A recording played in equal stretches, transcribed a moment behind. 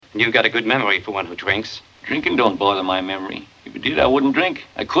And you've got a good memory for one who drinks. Drinking don't bother my memory. If it did, I wouldn't drink.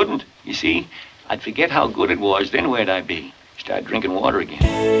 I couldn't. You see, I'd forget how good it was. Then where'd I be? Start drinking water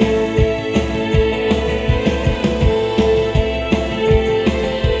again.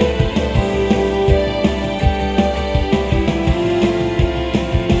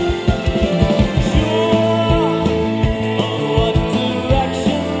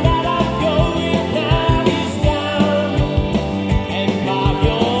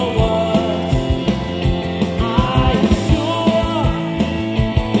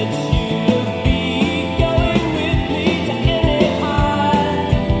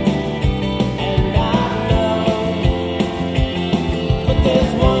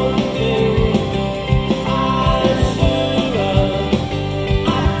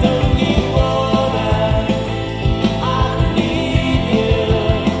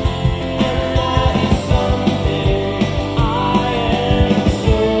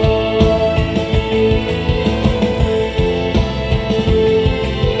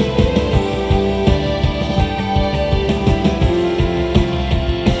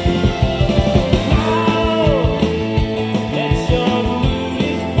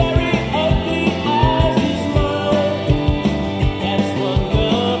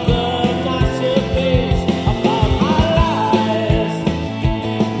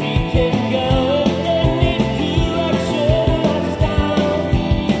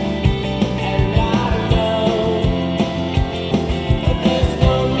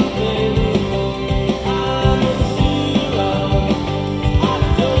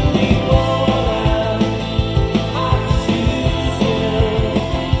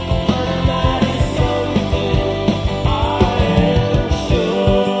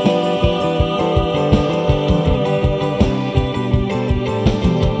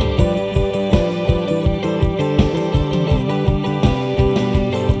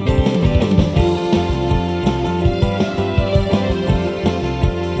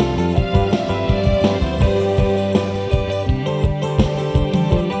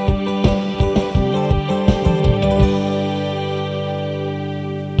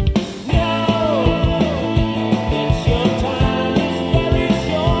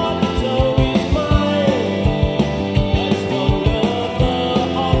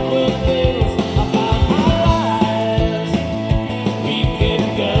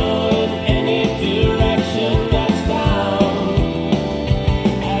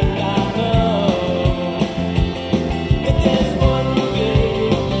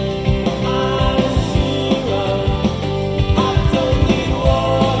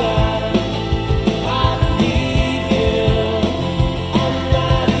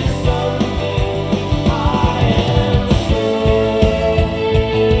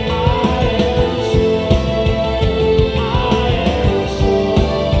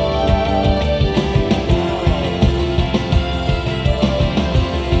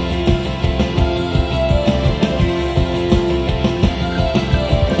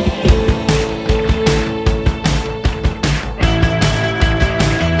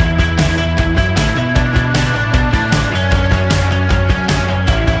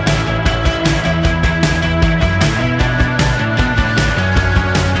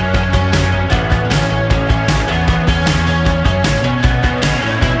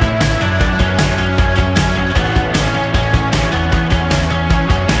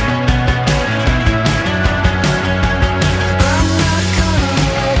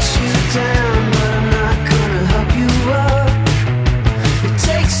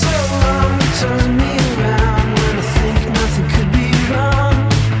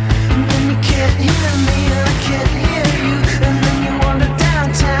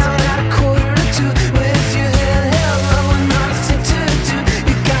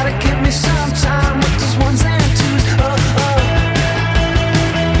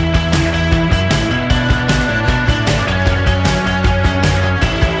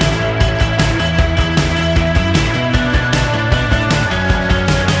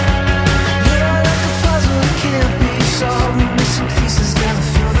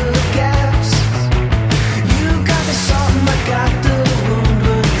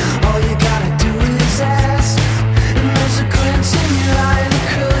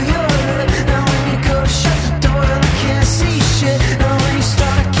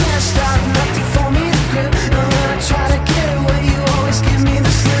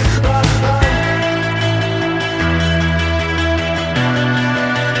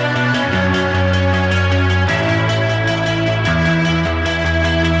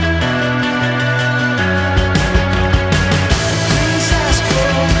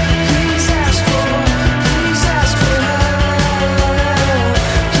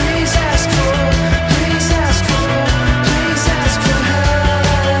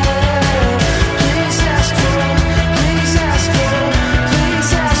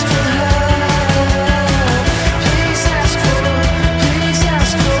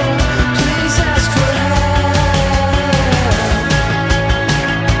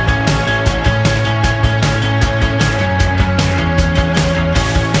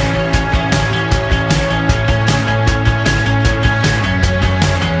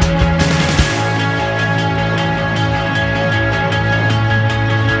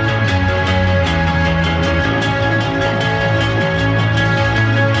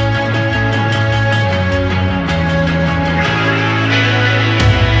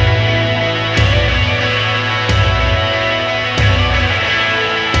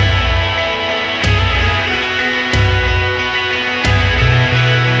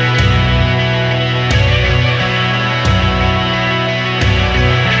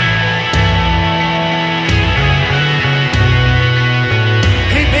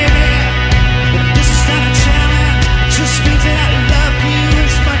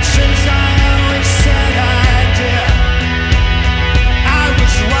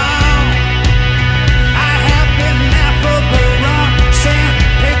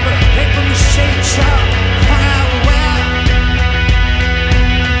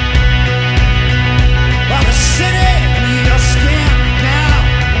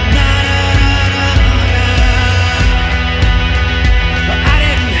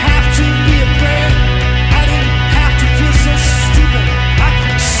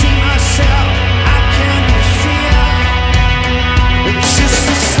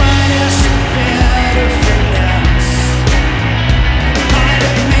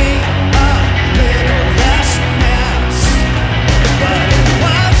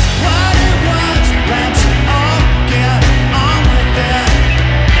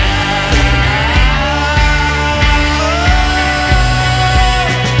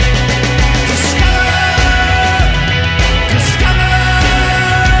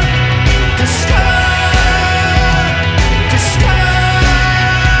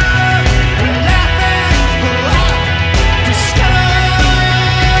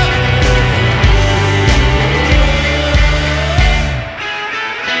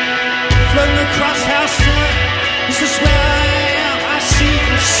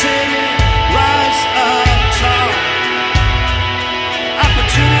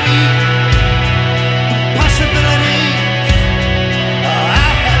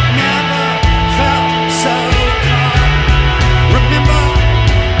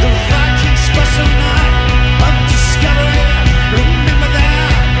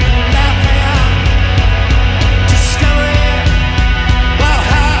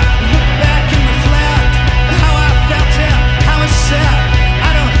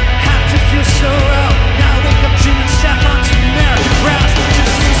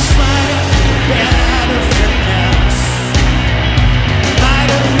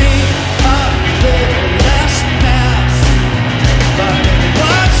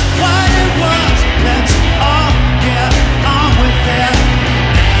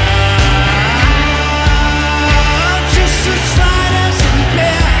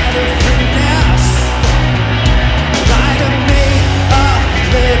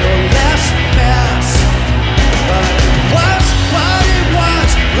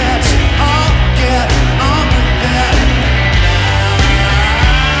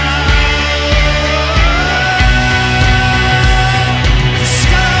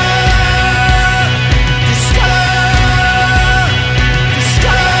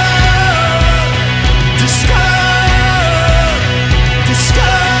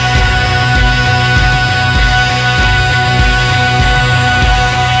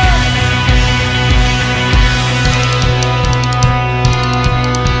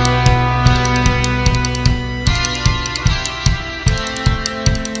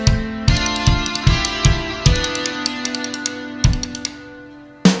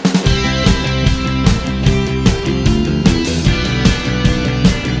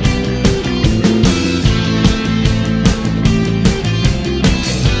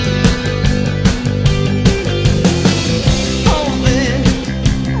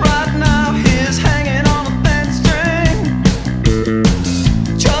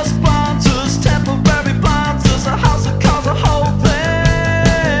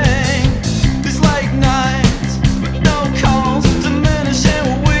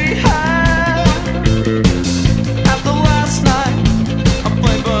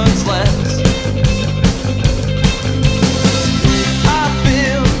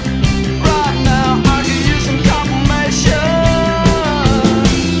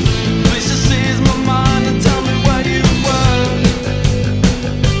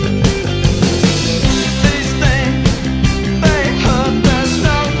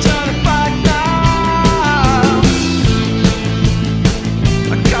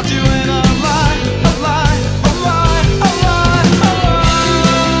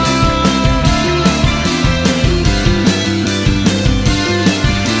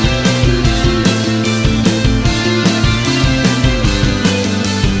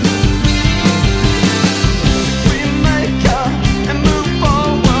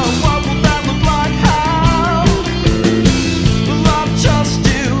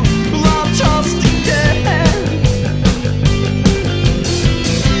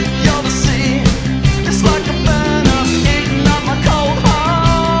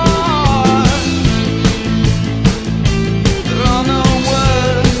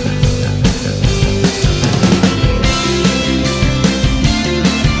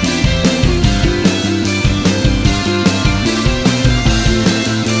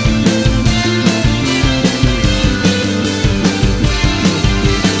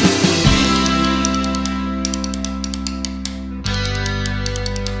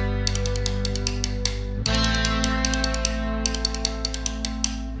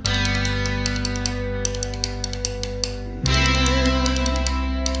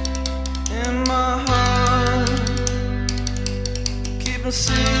 a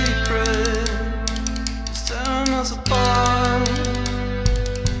secret that's tearing us apart.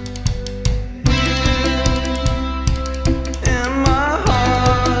 In my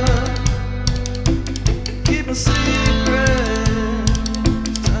heart, keep a secret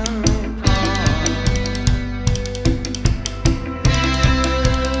that's tearing me apart.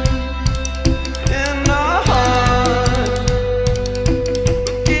 In our heart,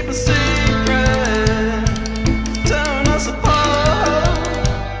 keep a secret tearing us apart.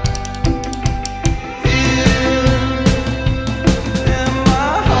 In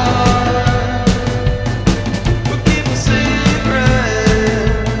my heart, we'll keep a secret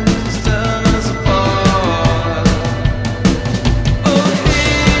that's tearing us apart. Oh,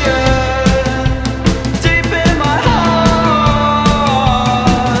 here, deep in my heart,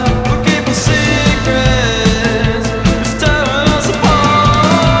 we'll keep a secret that's tearing us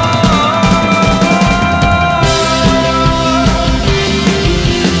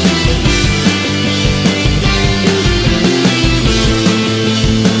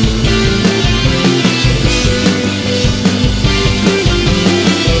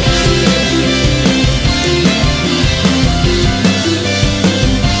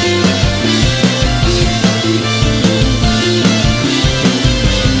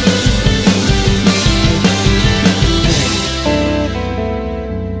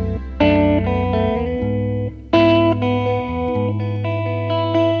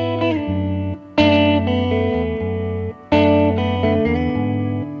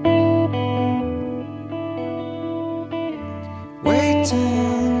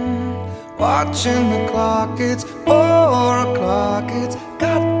waiting, watching the clock. It's 4 o'clock. It's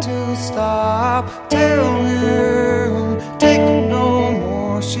got to stop. Tell him, take no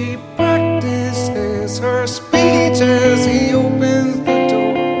more. She practices her speech as he opens the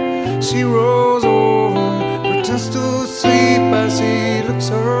door. She rolls over, pretends to sleep as he looks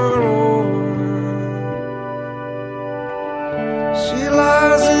her over. She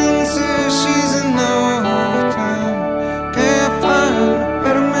lies and says she's in love with him. Can't find a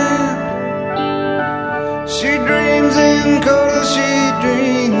better man. She dreams in color, she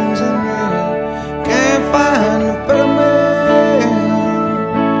dreams in red. Can't find a better man.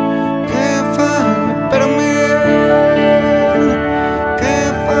 Can't find a better man.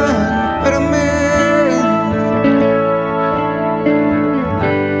 Can't find a better man.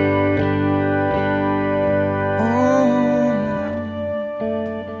 Oh.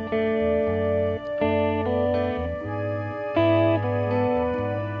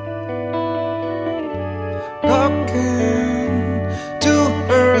 Talking to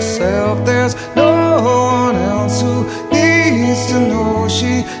herself, there's no one else who needs to know.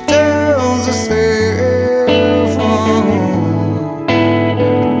 She tells herself,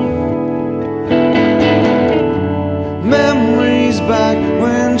 memories back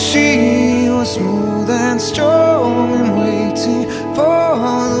when she was smooth and strong and waiting for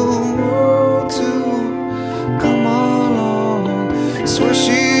the world to come along. Swear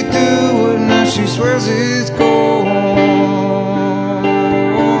she'd do it, now she swears it's gone.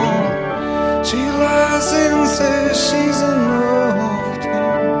 She lies and says she's in love with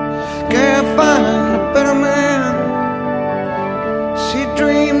him. Can't find a better man. She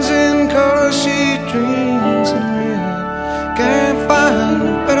dreams in color, she dreams in red. Can't find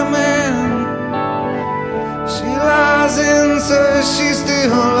a better man. She lies and says she's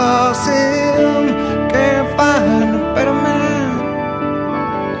still lost him. Can't find a better man.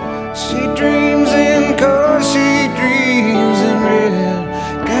 She dreams in color, she dreams in red.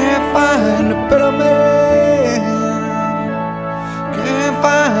 Can't find a better man. Can't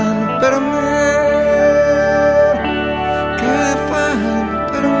find a better man. Can't find a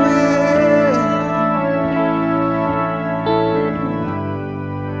better man.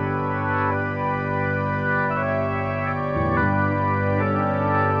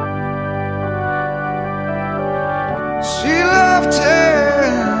 She loved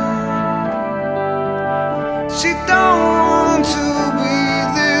him. She don't want to be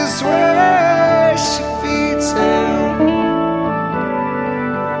this way. She feeds him.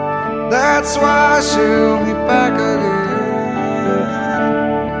 That's why she'll be back again.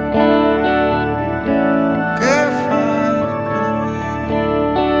 Can't find a better man.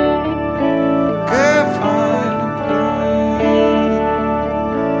 Can't find a better man.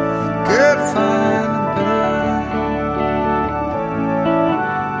 Can't find a better man.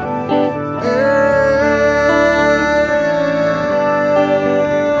 Yeah.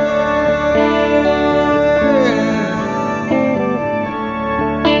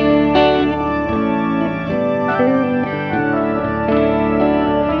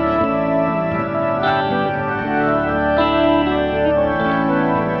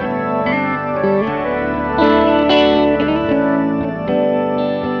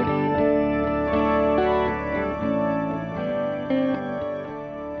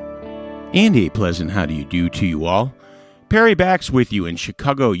 And a pleasant how do you do to you all. Perry Bax with you in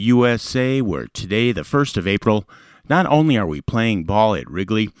Chicago, USA, where today, the 1st of April, not only are we playing ball at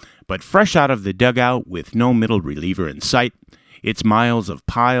Wrigley, but fresh out of the dugout with no middle reliever in sight, it's Miles of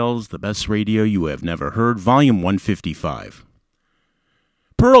Piles, the best radio you have never heard, volume 155.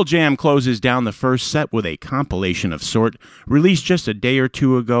 Pearl Jam closes down the first set with a compilation of sort. Released just a day or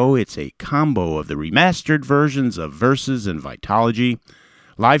two ago, it's a combo of the remastered versions of Versus and Vitology,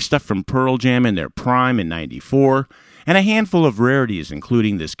 live stuff from Pearl Jam in their prime in '94, and a handful of rarities,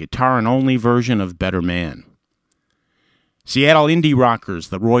 including this guitar-and-only version of Better Man. Seattle indie rockers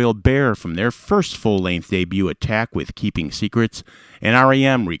The Royal Bear from their first full-length debut Attack with Keeping Secrets, and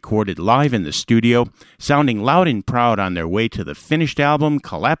R.E.M. recorded live in the studio, sounding loud and proud on their way to the finished album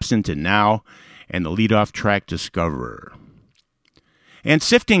Collapse Into Now and the lead-off track Discoverer. And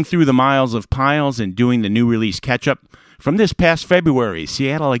sifting through the miles of piles and doing the new release catch-up, from this past February,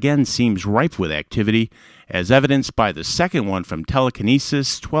 Seattle again seems ripe with activity, as evidenced by the second one from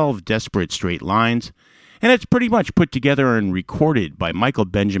Telekinesis, 12 Desperate Straight Lines, and it's pretty much put together and recorded by Michael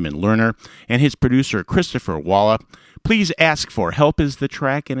Benjamin Lerner and his producer Christopher Walla. Please Ask for Help is the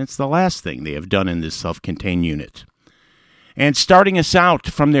track, and it's the last thing they have done in this self-contained unit. And starting us out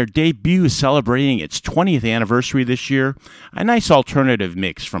from their debut celebrating its 20th anniversary this year, a nice alternative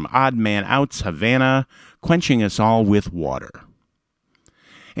mix from Odd Man Out's Havana, Quenching Us All with Water.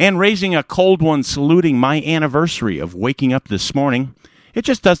 And raising a cold one saluting my anniversary of waking up this morning, it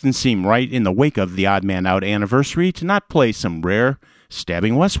just doesn't seem right in the wake of the Odd Man Out anniversary to not play some rare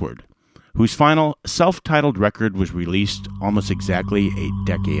Stabbing Westward, whose final self-titled record was released almost exactly a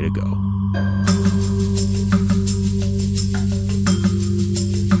decade ago.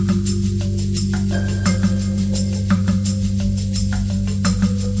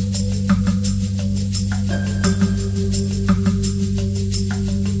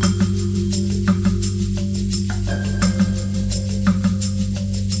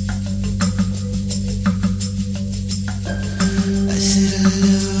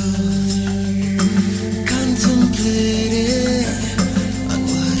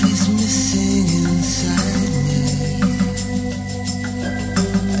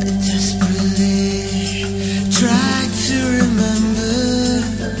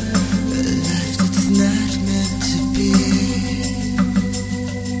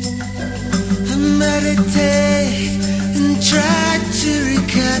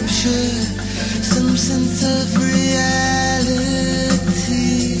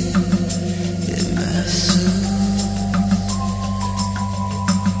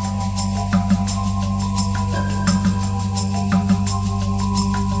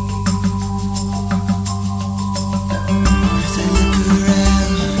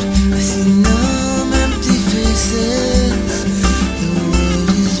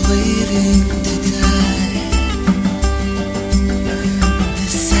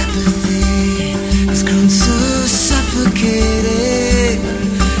 Grown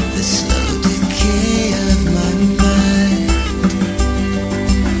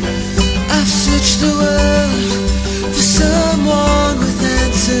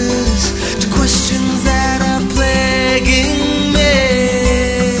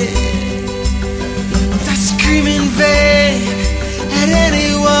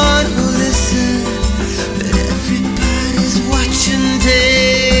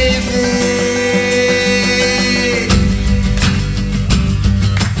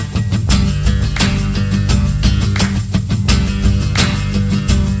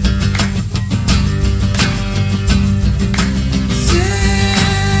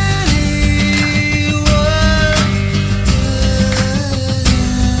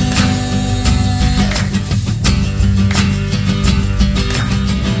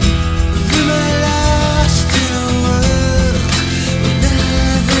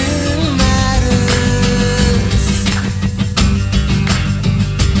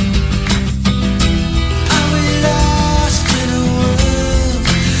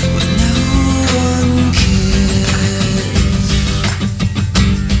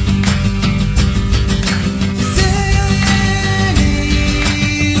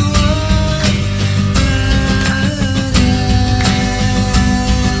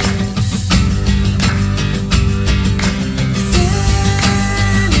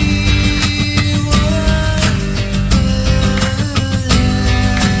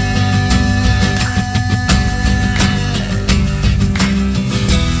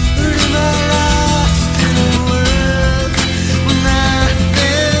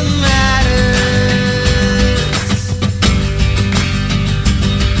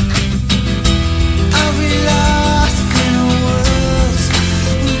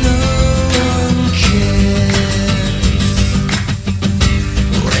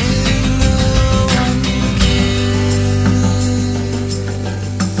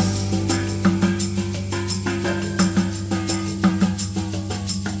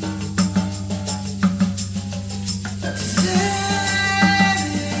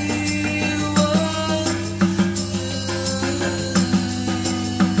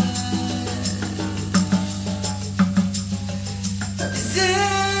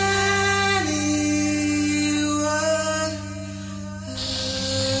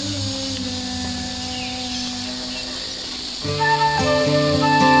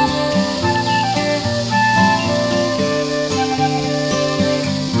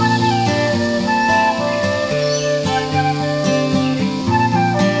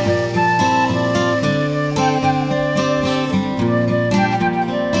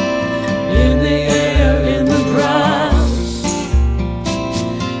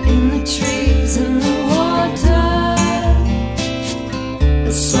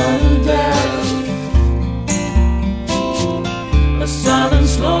sudden death, a silent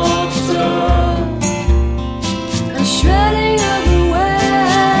slaughter, a shredding of the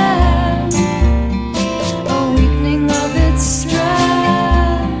web, a weakening of its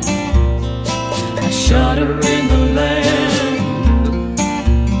strength, a shudder in the land,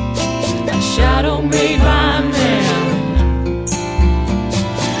 a shadow made by man,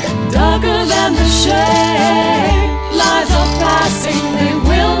 darker than the shade. Lives are passing, they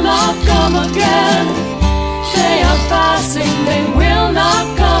will not come again. They are passing, they will not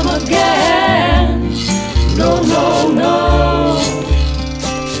come again. No, no, no.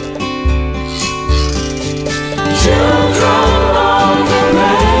 Children of the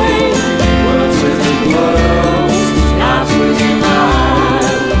rain, words within worlds, lives within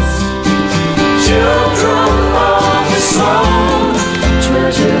lives. Children of the soul,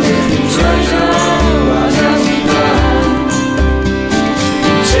 treasure within treasure.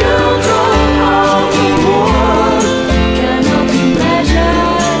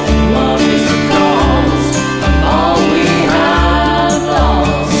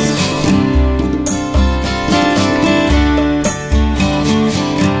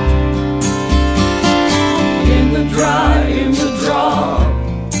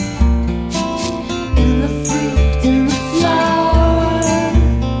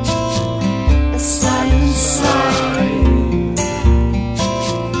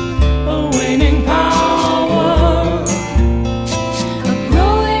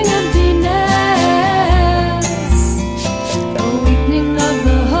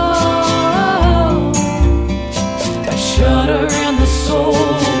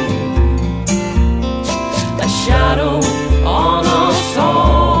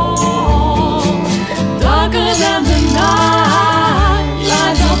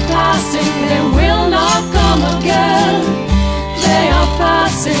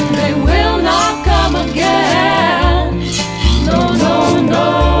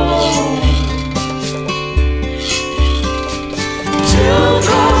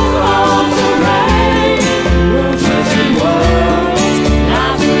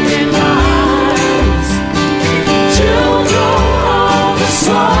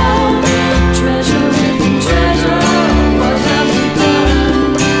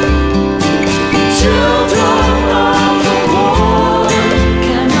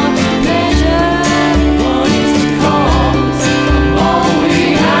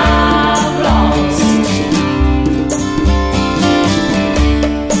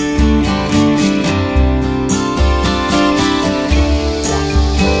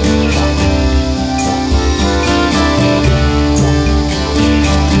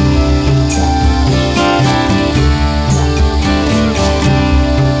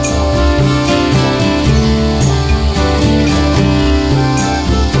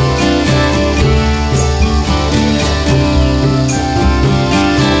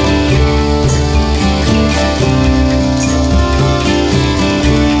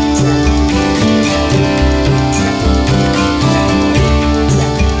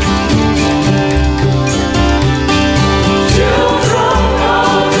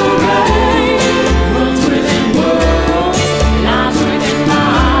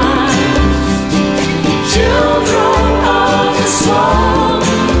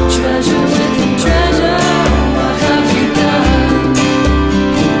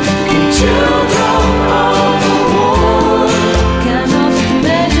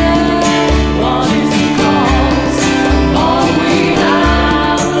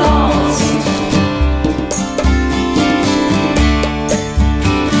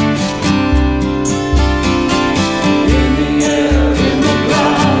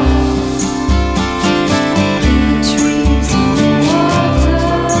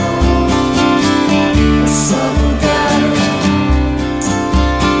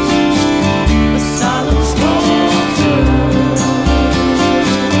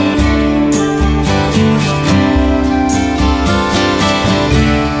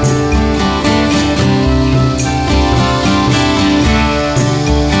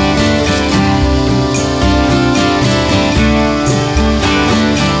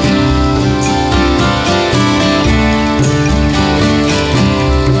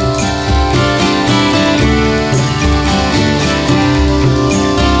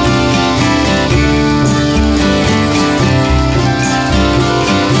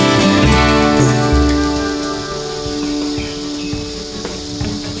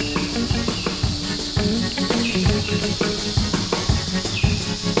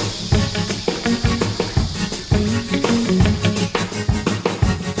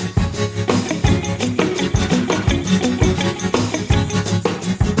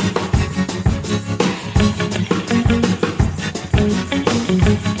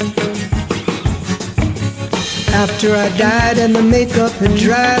 After I died and the makeup had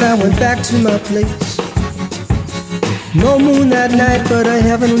dried, I went back to my place. No moon that night, but a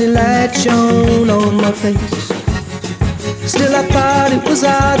heavenly light shone on my face. Still I thought it was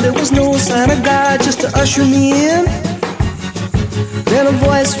odd, there was no sign of God just to usher me in. Then a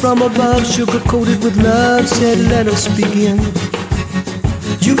voice from above, sugar-coated with love, said, let us begin.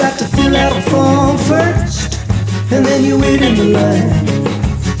 You got to fill out a form first, and then you wait in the line.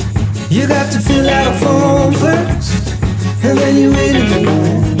 You got to fill out a form first, and then you wait in the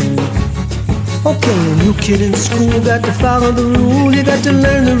line. Okay, a new kid in school, got to follow the rule, you got to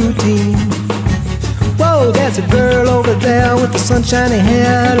learn the routine. Whoa, there's a girl over there with the sunshiny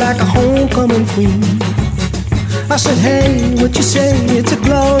hair like a homecoming queen. I said, hey, what you say? It's a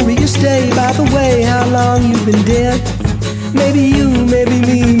glorious day. By the way, how long you been dead? Maybe you, maybe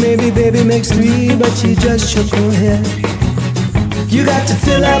me, maybe baby makes three, but she just shook her head. You got to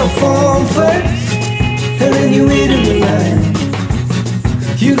fill out a form first, and then you wait in the line.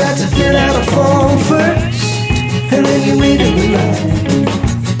 You got to fill out a form first, and then you wait in the line.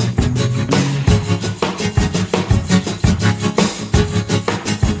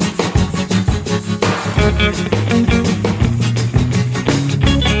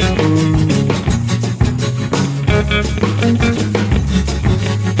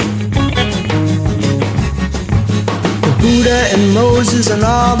 Buddha and Moses and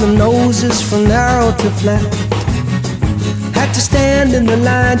all the noses from narrow to flat had to stand in the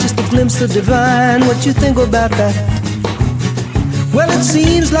line just to glimpse the divine. What you think about that? Well, it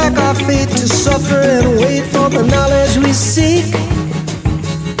seems like our fate to suffer and wait for the knowledge we seek.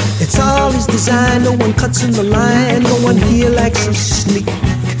 It's all his design, no one cuts in the line, no one here likes to sneak.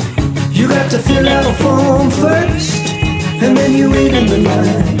 You got to fill out a form first, and then you wait in the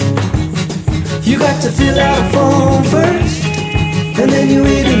line. You got to fill out a form first, and then you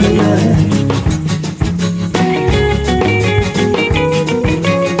wait in the line.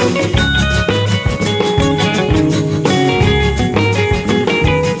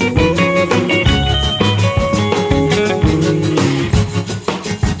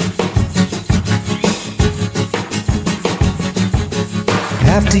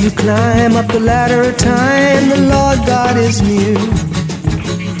 After you climb up the ladder of time, the Lord God is near.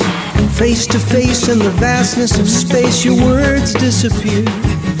 Face to face in the vastness of space, your words disappear.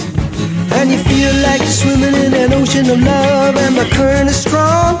 And you feel like you're swimming in an ocean of love, and the current is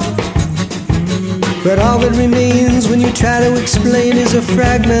strong. But all that remains when you try to explain is a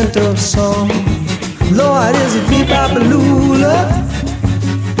fragment of song. Lord, is it bee-bop-a-lula,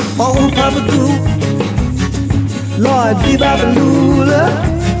 or oom-papa-doo? Lord, bee-bop-a-lula,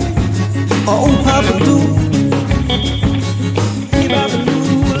 or oom-papa-doo?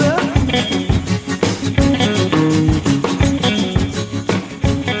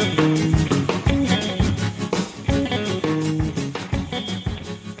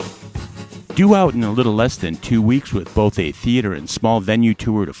 Due out in a little less than 2 weeks with both a theater and small venue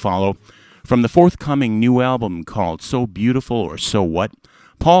tour to follow, from the forthcoming new album called So Beautiful or So What,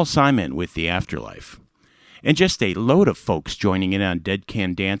 Paul Simon with The Afterlife. And just a load of folks joining in on Dead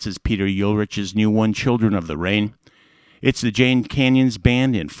Can Dance's Peter Ulrich's new one, Children of the Rain. It's the Jane Canyons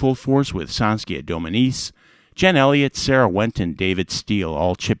Band in full force with Saskia Dominguez, Jen Elliott, Sarah Wendt, and David Steele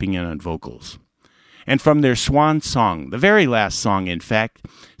all chipping in on vocals. And from their swan song, the very last song in fact,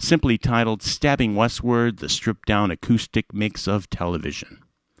 simply titled Stabbing Westward, the stripped-down acoustic mix of television.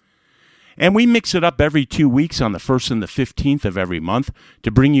 And we mix it up every 2 weeks on the 1st and the 15th of every month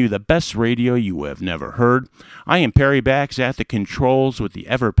to bring you the best radio you have never heard. I am Perry Bax at the controls with the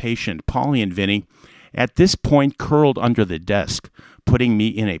ever-patient Paulie and Vinny, at this point curled under the desk, putting me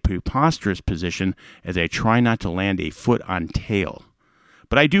in a preposterous position as I try not to land a foot on tail.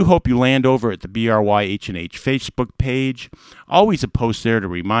 But I do hope you land over at the BRYH&H Facebook page. Always a post there to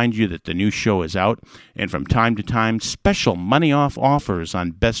remind you that the new show is out, and from time to time, special money-off offers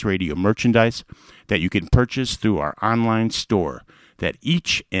on Best Radio merchandise that you can purchase through our online store. That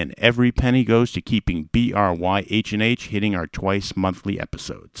each and every penny goes to keeping BRYH&H hitting our twice-monthly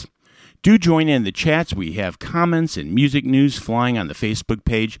episodes. Do join in the chats. We have comments and music news flying on the Facebook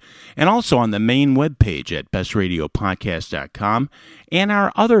page and also on the main webpage at bestradiopodcast.com and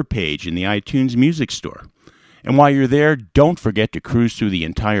our other page in the iTunes Music Store. And while you're there, don't forget to cruise through the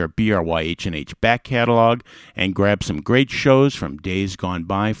entire BRYH&H back catalog and grab some great shows from days gone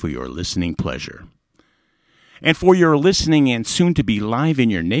by for your listening pleasure. And for your listening and soon-to-be live in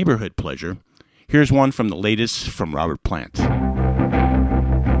your neighborhood pleasure, here's one from the latest from Robert Plant.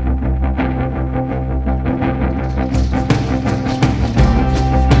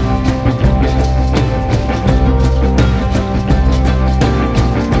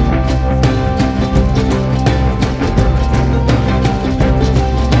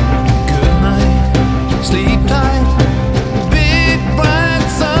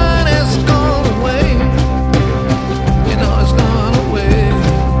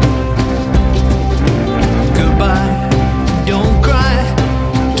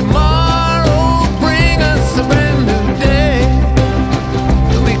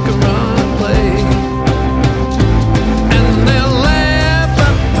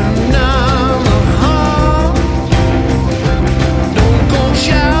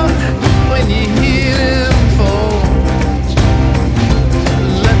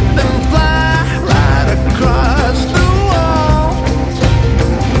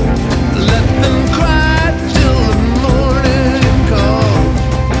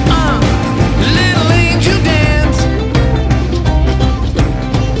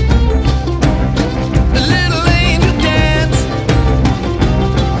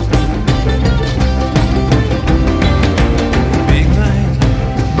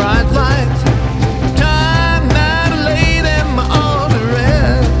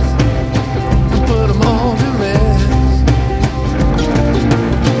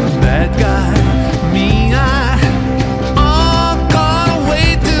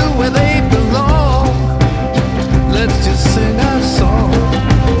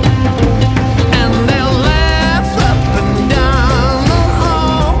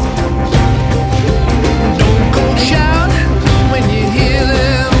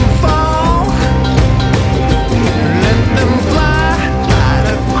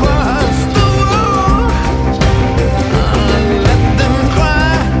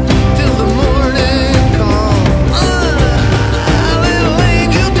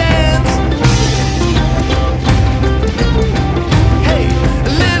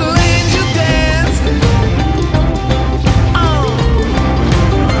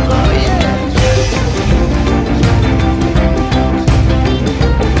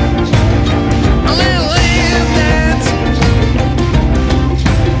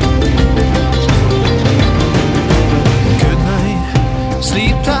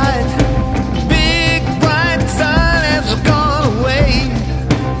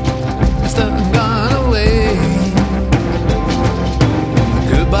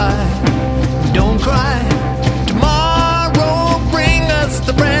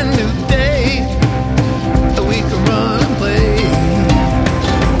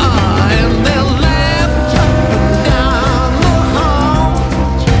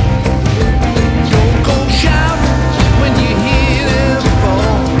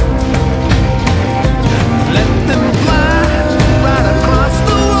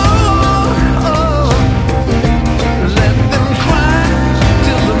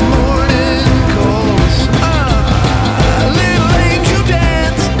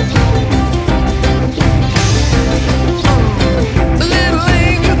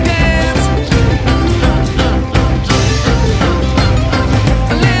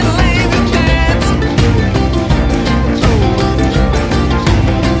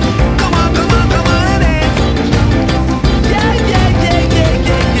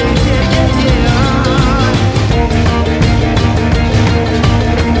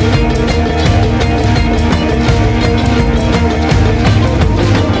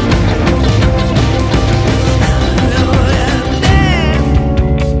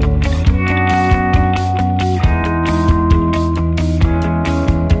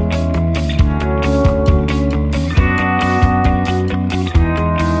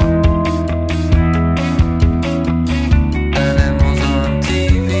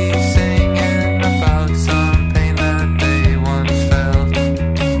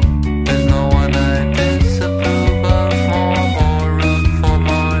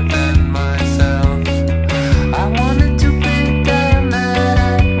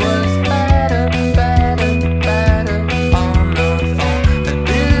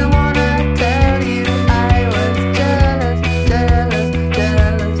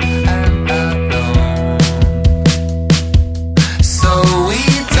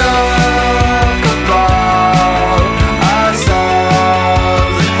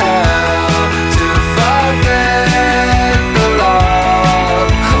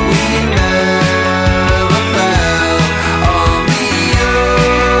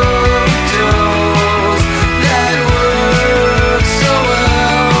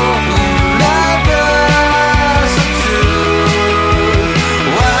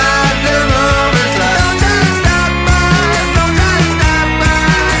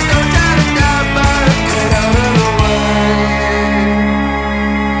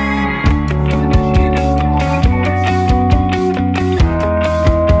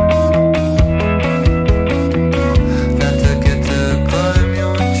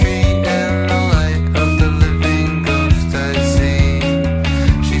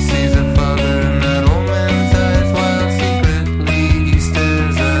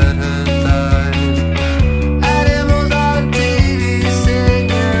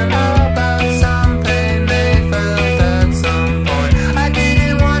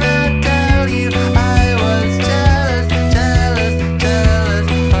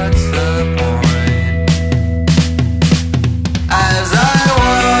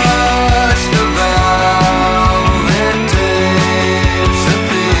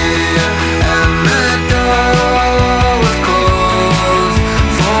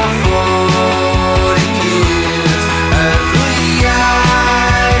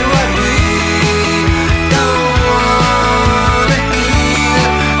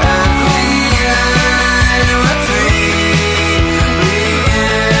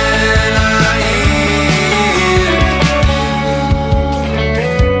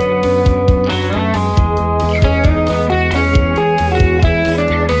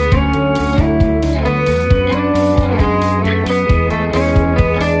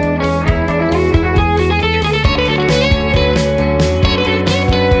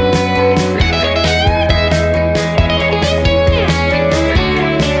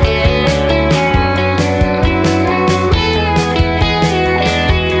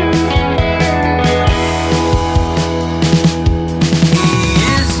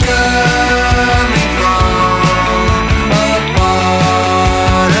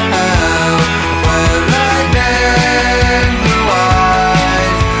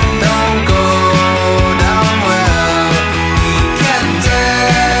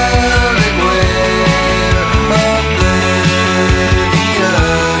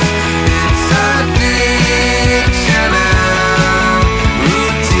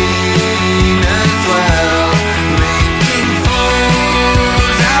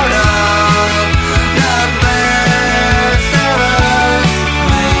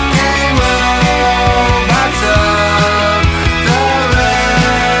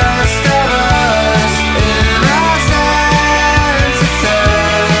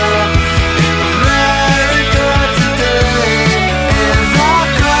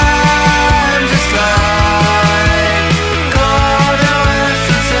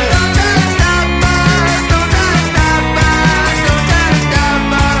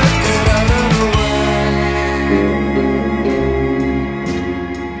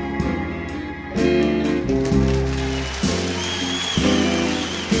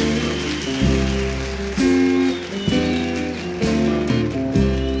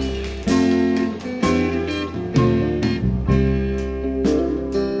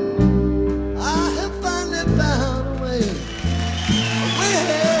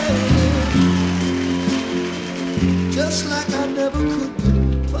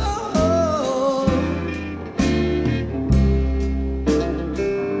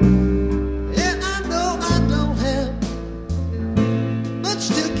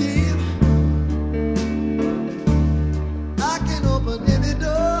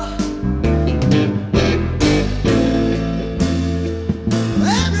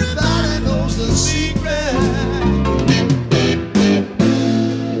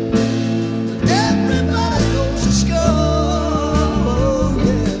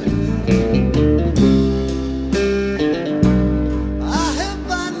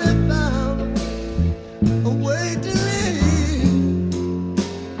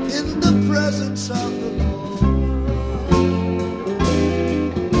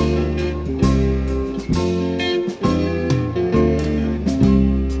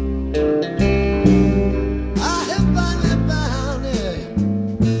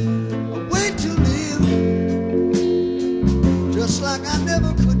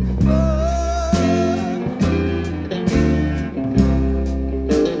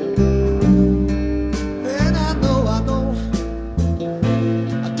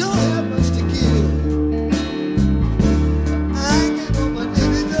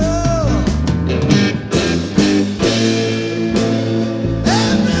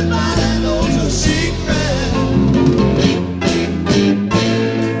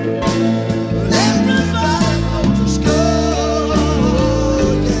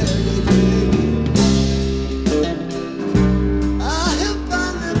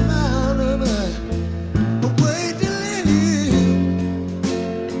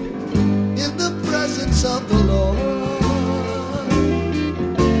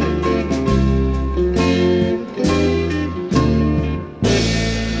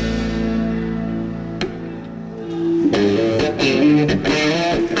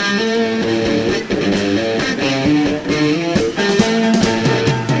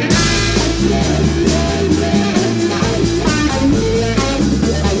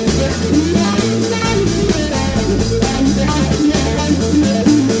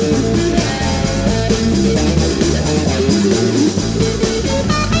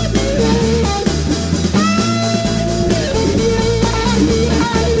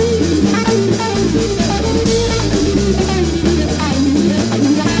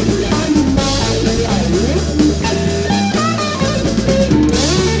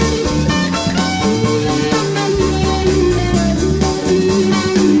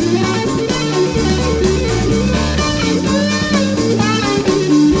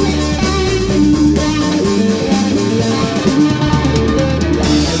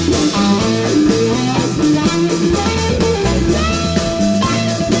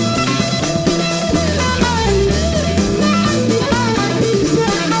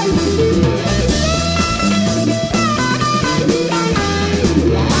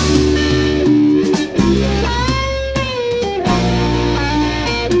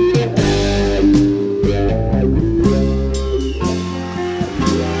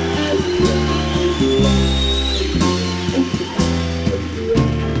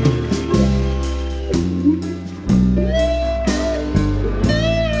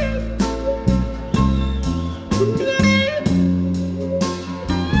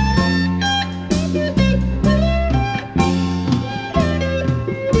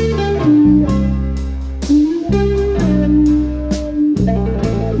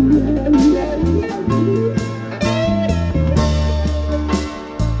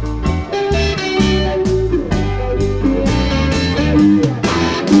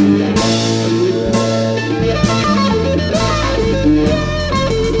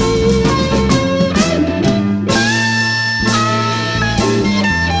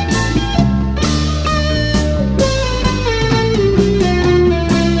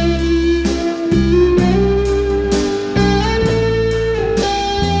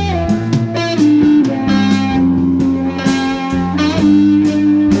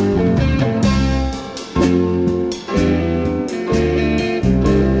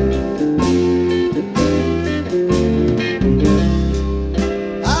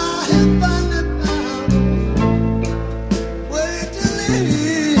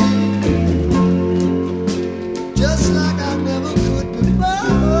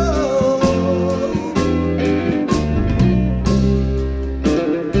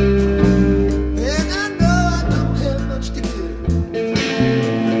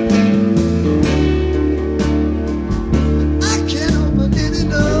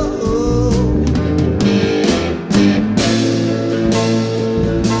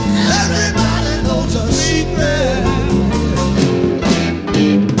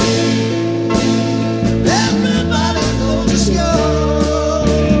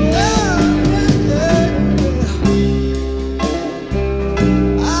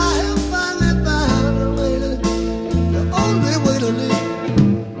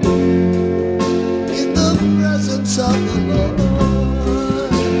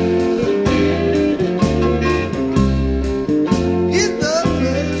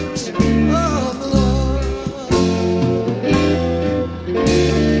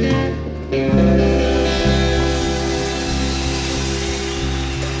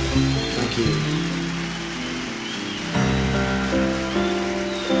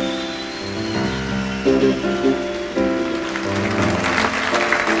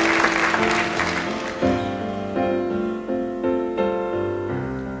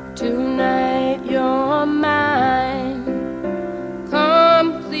 Tonight you're mine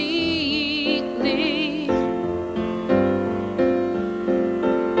completely.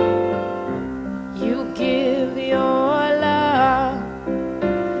 You give your love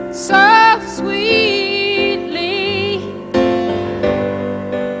so sweetly.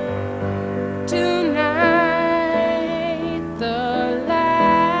 Tonight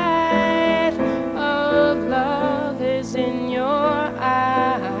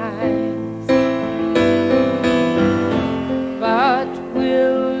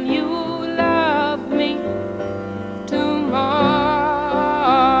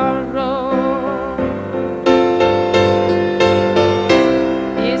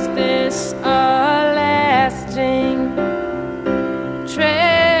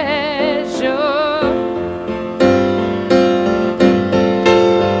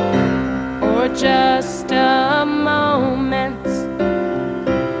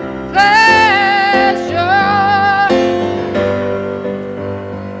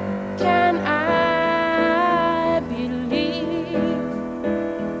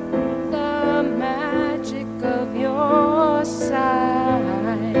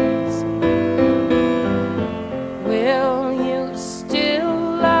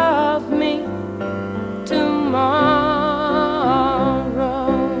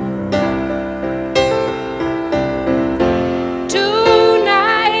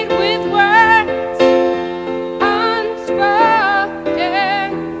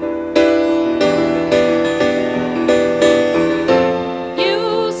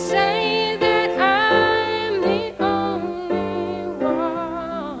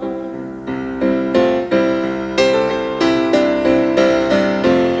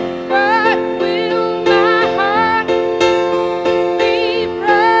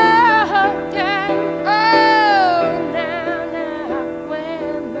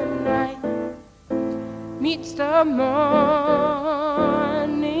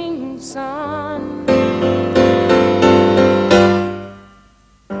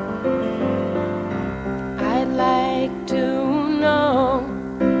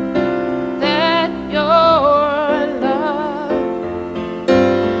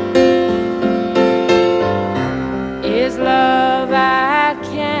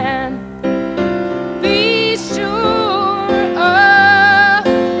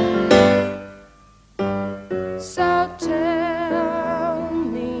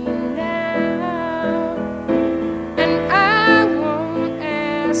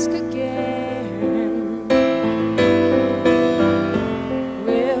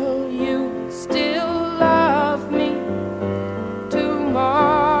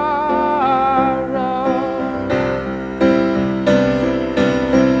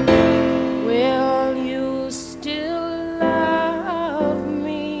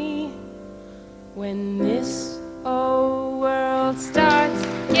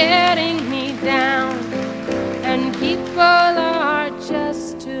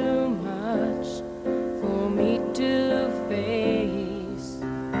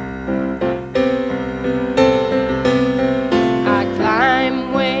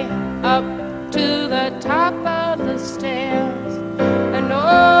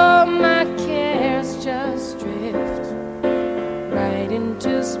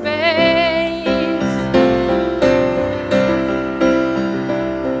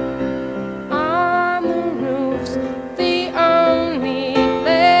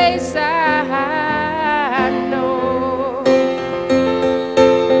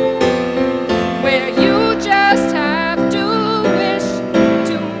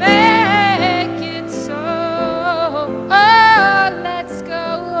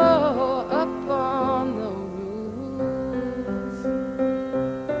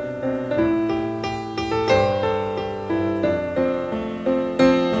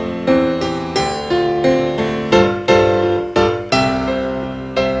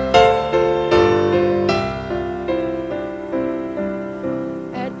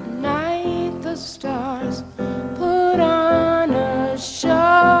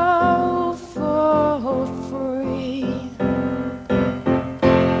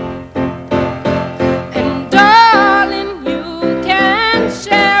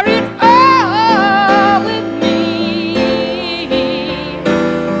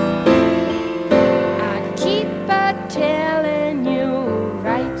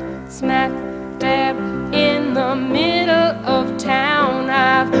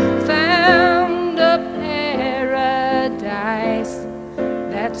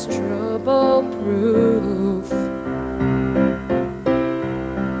that's trouble-proof.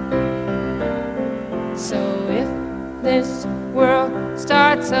 So if this world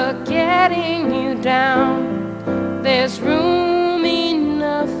starts getting you down, there's room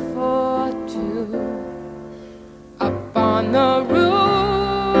enough for two up on the roof.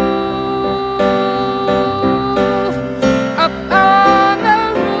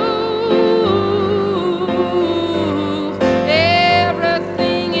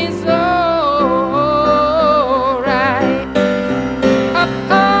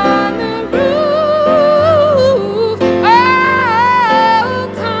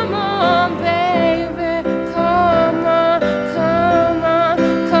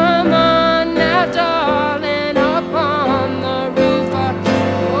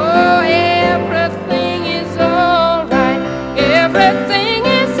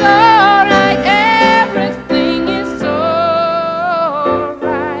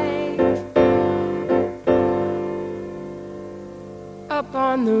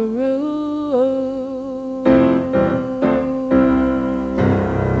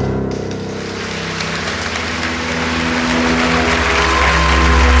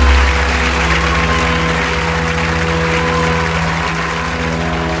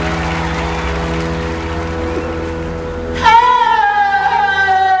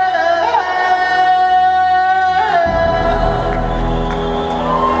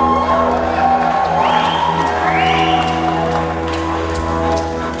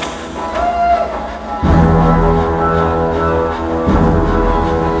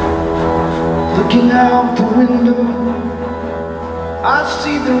 Looking out the window, I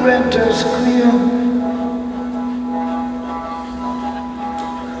see the renters clear.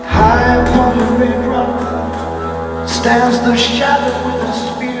 High upon the red rock stands the shadow with a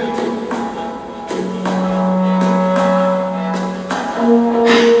spear.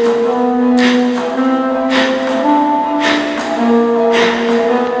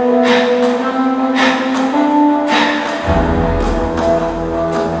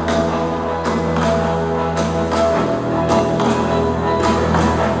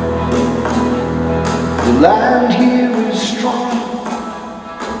 The land here is strong,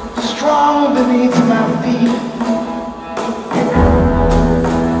 strong beneath my feet.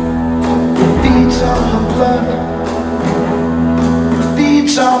 It feeds on the blood,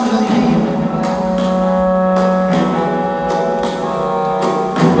 feeds on the heat.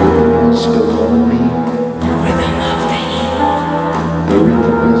 The rhythm is below me, the rhythm of the heat. The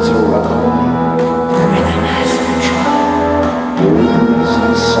rhythm is around me, the rhythm has control. The rhythm is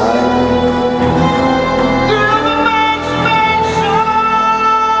inside me.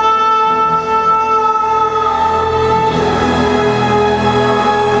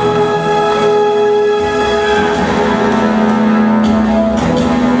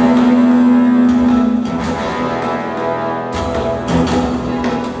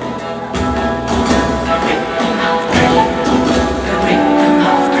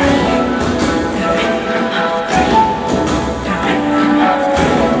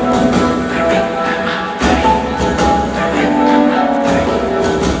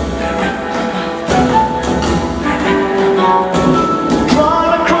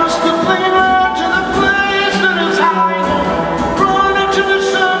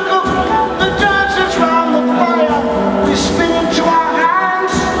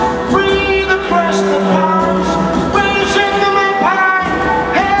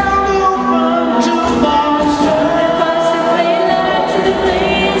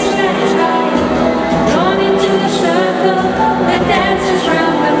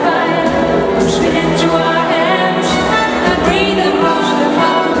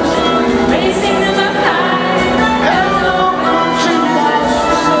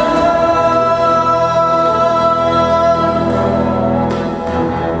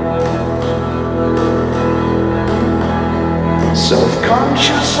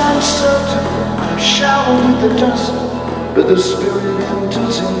 Self-conscious and certain, I'm showered with the dust, but the spirit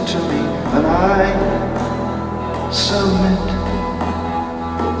enters into me, and I submit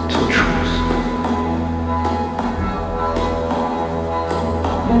to trust.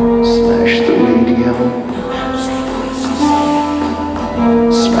 Smash the radio,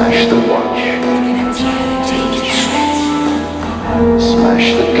 smash the watch, smash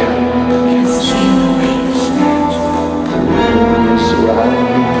the camera. Surround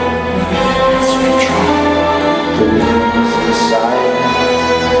me, the rhythm is inside me.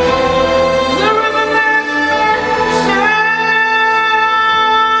 The rhythm is inside.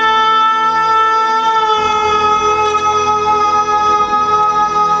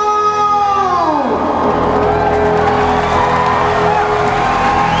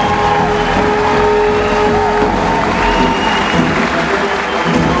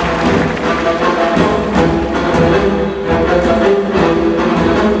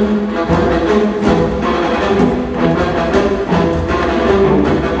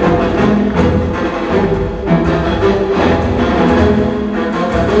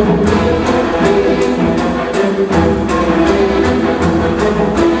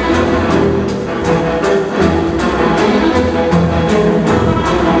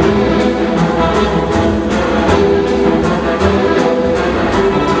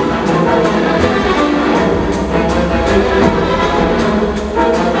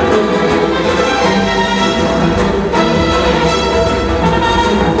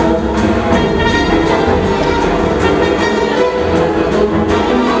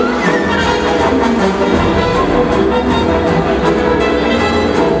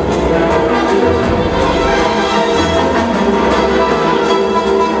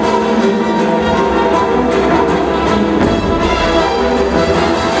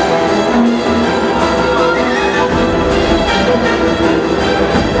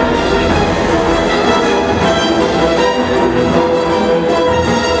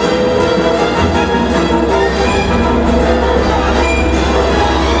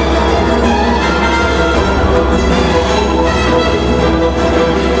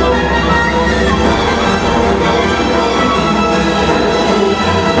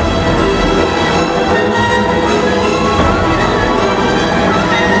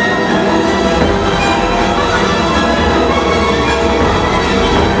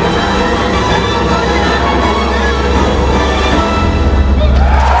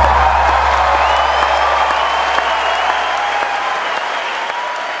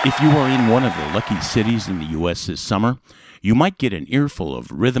 If you are in one of the lucky cities in the U.S. this summer, you might get an earful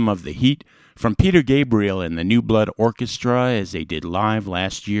of Rhythm of the Heat from Peter Gabriel and the New Blood Orchestra as they did live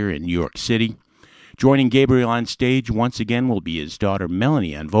last year in New York City. Joining Gabriel on stage once again will be his daughter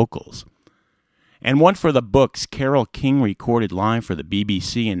Melanie on vocals. And one for the books, Carole King recorded live for the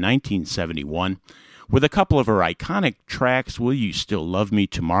BBC in 1971 with a couple of her iconic tracks, Will You Still Love Me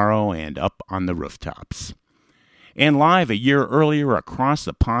Tomorrow and Up on the Rooftops. And live a year earlier across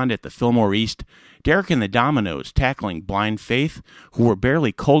the pond at the Fillmore East, Derek and the Dominoes tackling Blind Faith, who were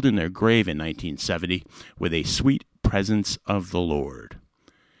barely cold in their grave in 1970, with a Sweet Presence of the Lord.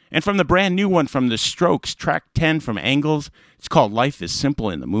 And from the brand new one from The Strokes, track 10 from Angles, it's called Life is Simple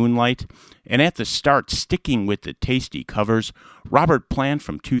in the Moonlight. And at the start, sticking with the tasty covers, Robert Plant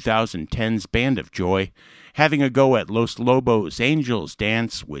from 2010's Band of Joy, having a go at Los Lobos' Angels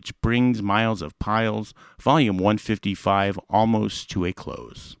Dance, which brings Miles of Piles, Volume 155, almost to a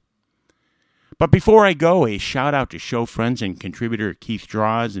close. But before I go, a shout-out to show friends and contributor Keith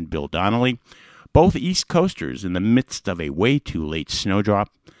Draws and Bill Donnelly, both East Coasters in the midst of a way too late snowdrop,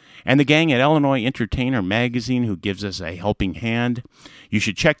 and the gang at Illinois Entertainer magazine who gives us a helping hand. You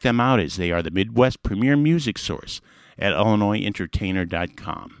should check them out as they are the Midwest premier music source at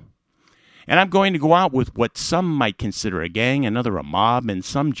IllinoisEntertainer.com. And I'm going to go out with what some might consider a gang, another a mob, and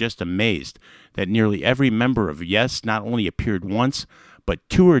some just amazed that nearly every member of Yes not only appeared once, but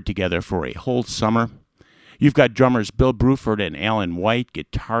toured together for a whole summer. You've got drummers Bill Bruford and Alan White,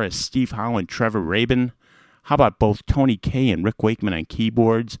 guitarists Steve Howe and Trevor Rabin. How about both Tony Kaye and Rick Wakeman on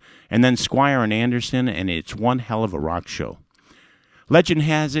keyboards, and then Squire and Anderson, and it's one hell of a rock show. Legend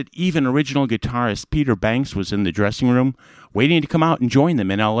has it, even original guitarist Peter Banks was in the dressing room, waiting to come out and join them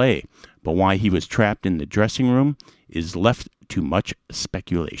in L.A., but why he was trapped in the dressing room is left to much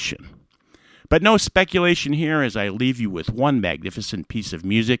speculation. But no speculation here as I leave you with one magnificent piece of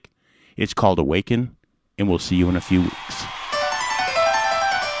music. It's called Awaken, and we'll see you in a few weeks.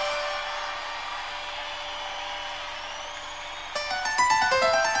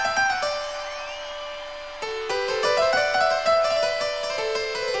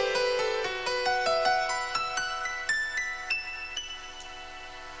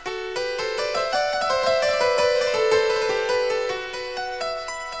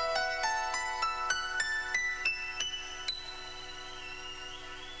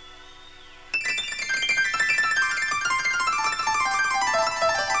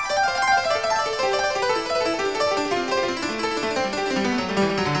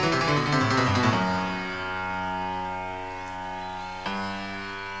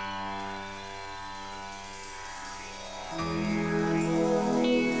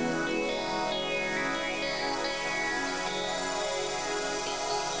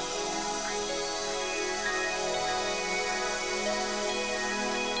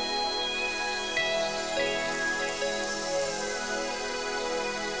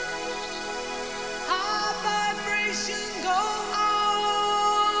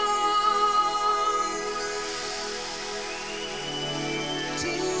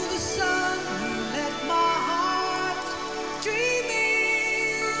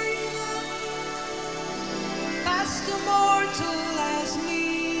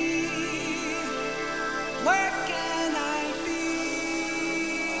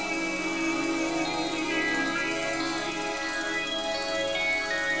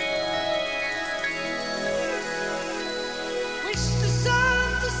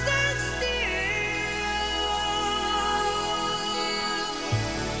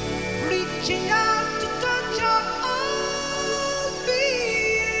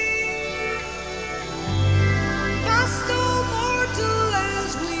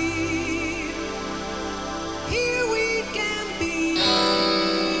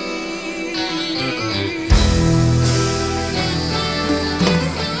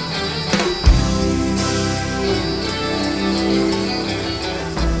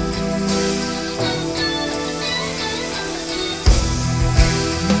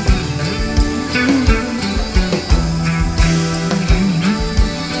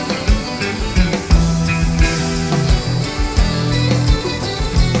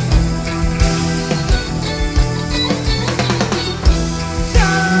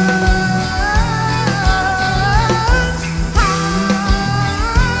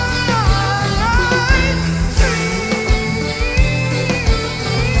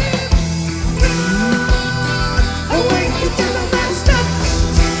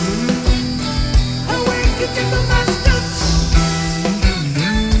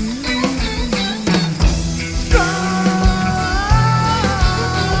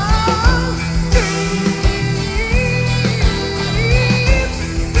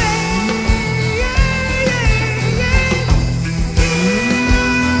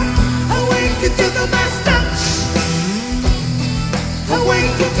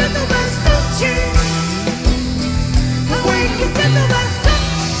 Waiting to the west of change. Waiting to the west of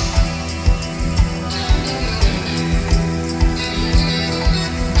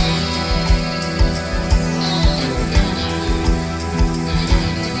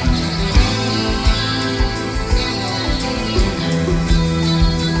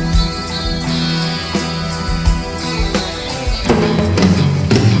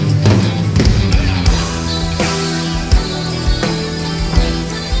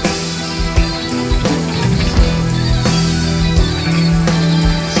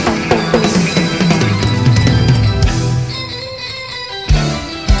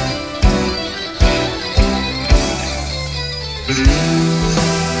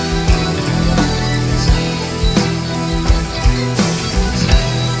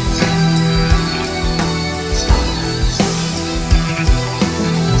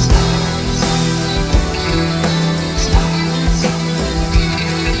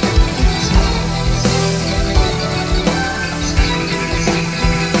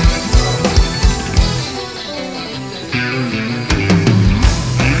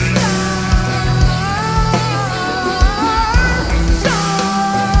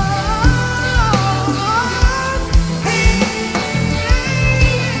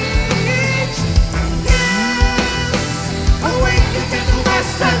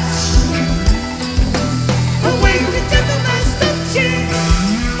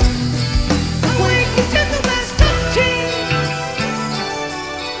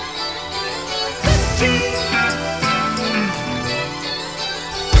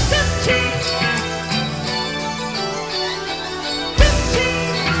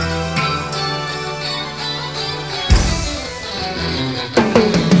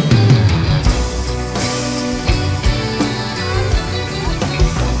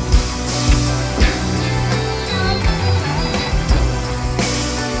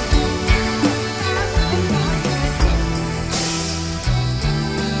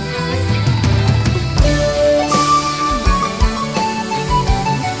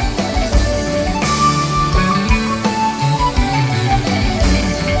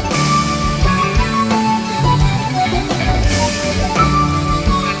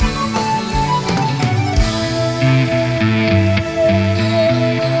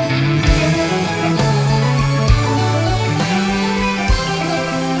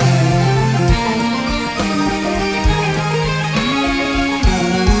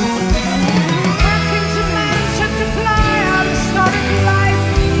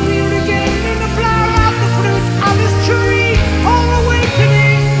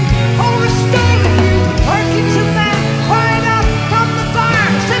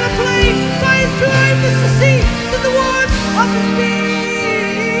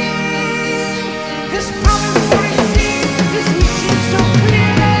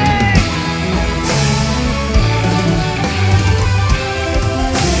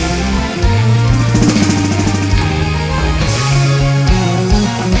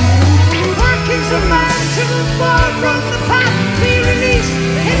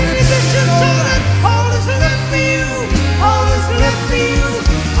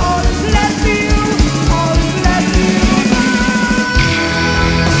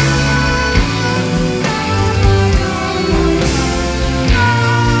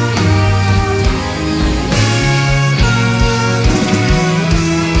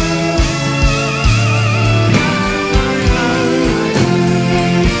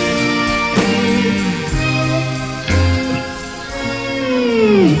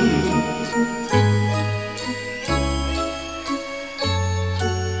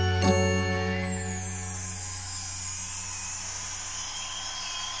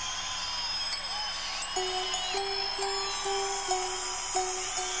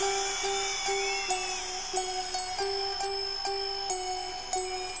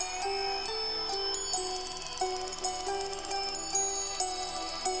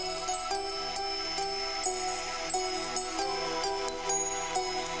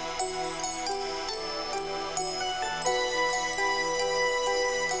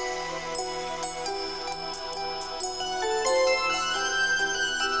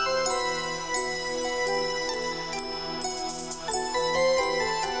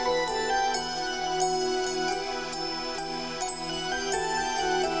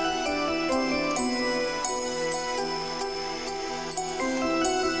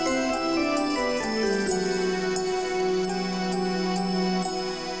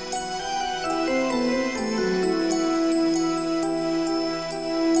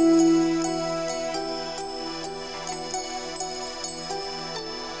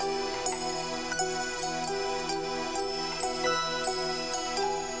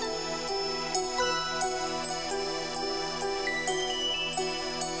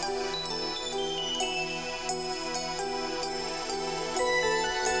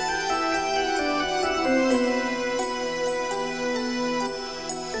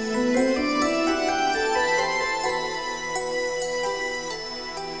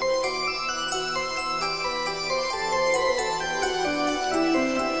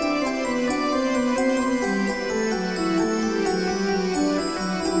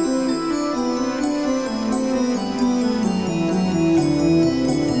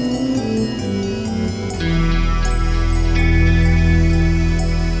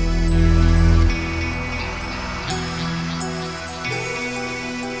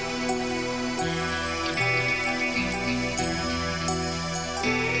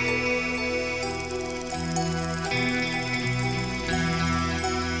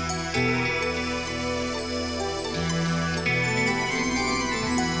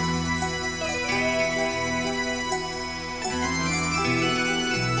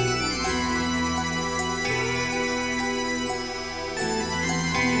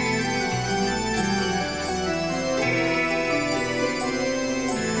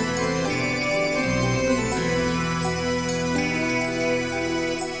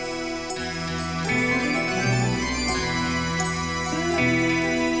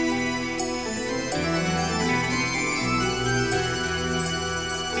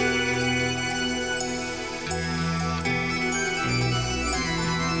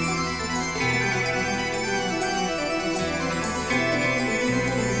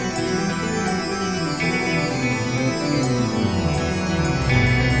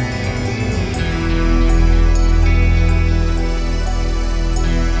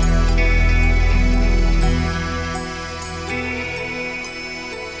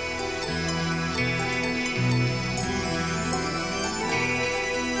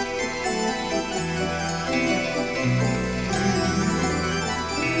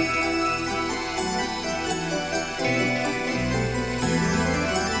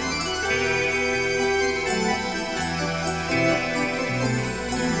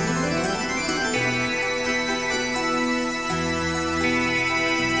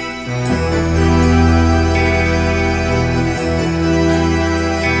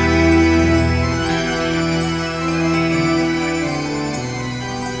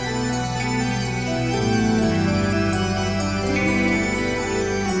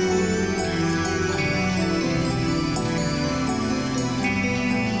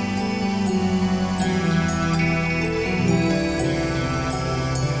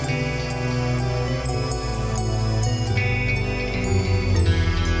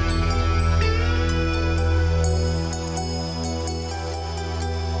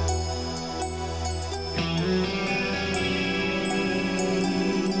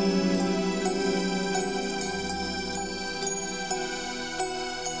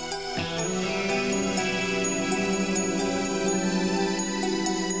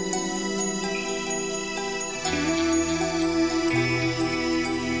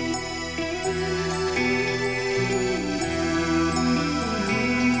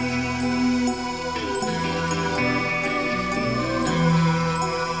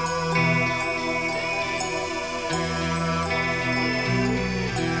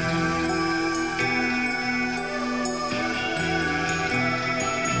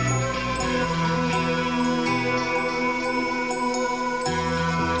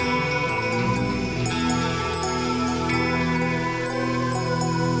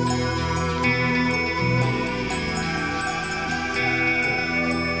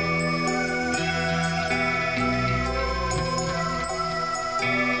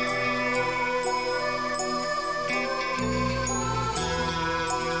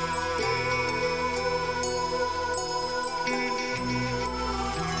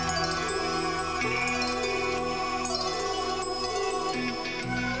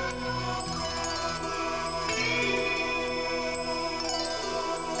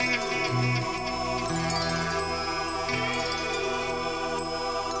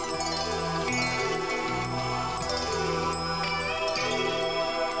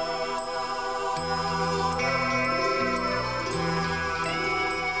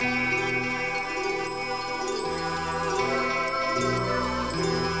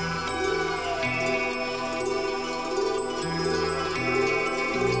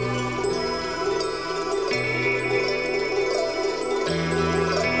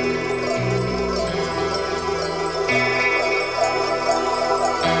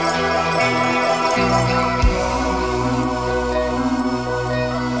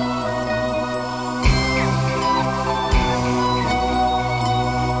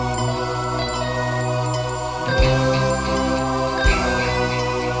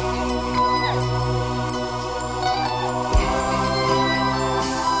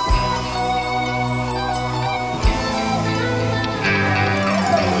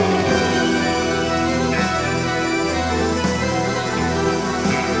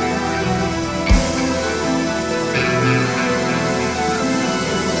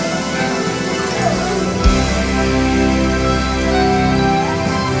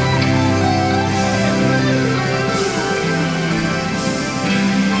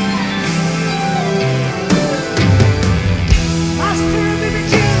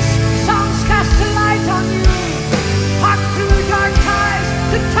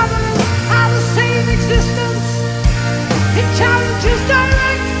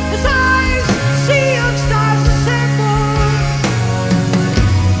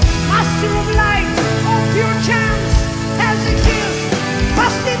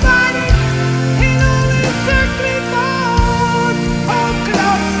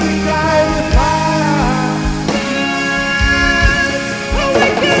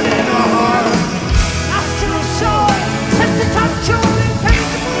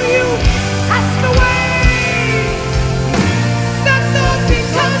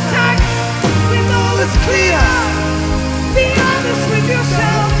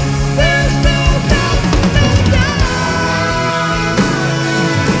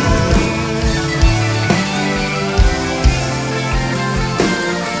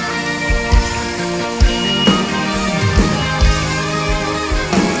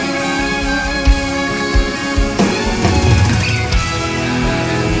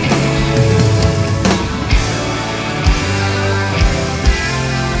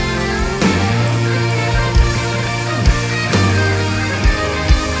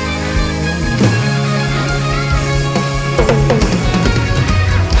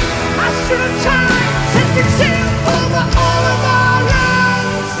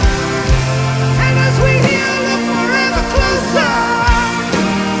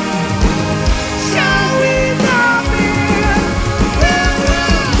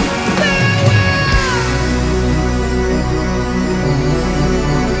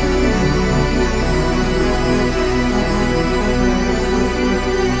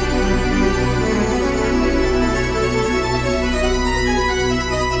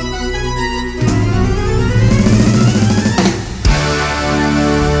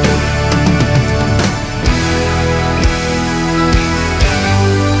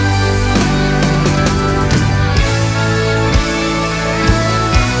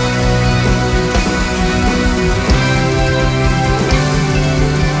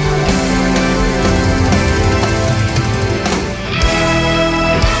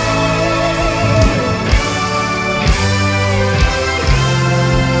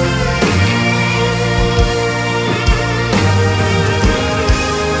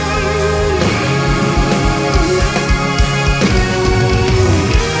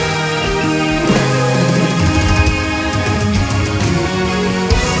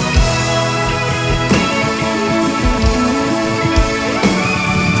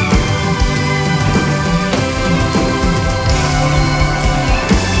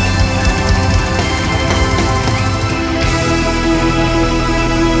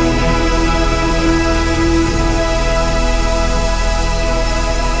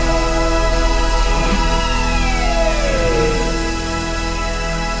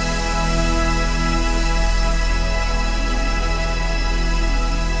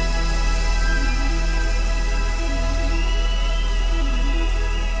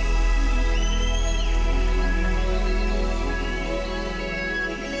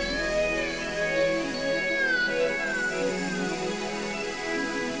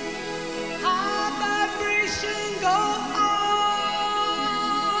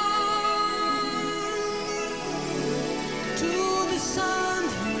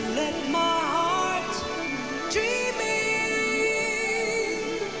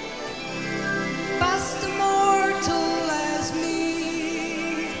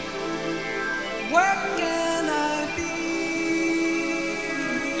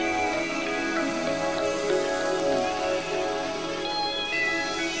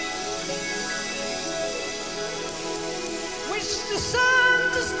sun.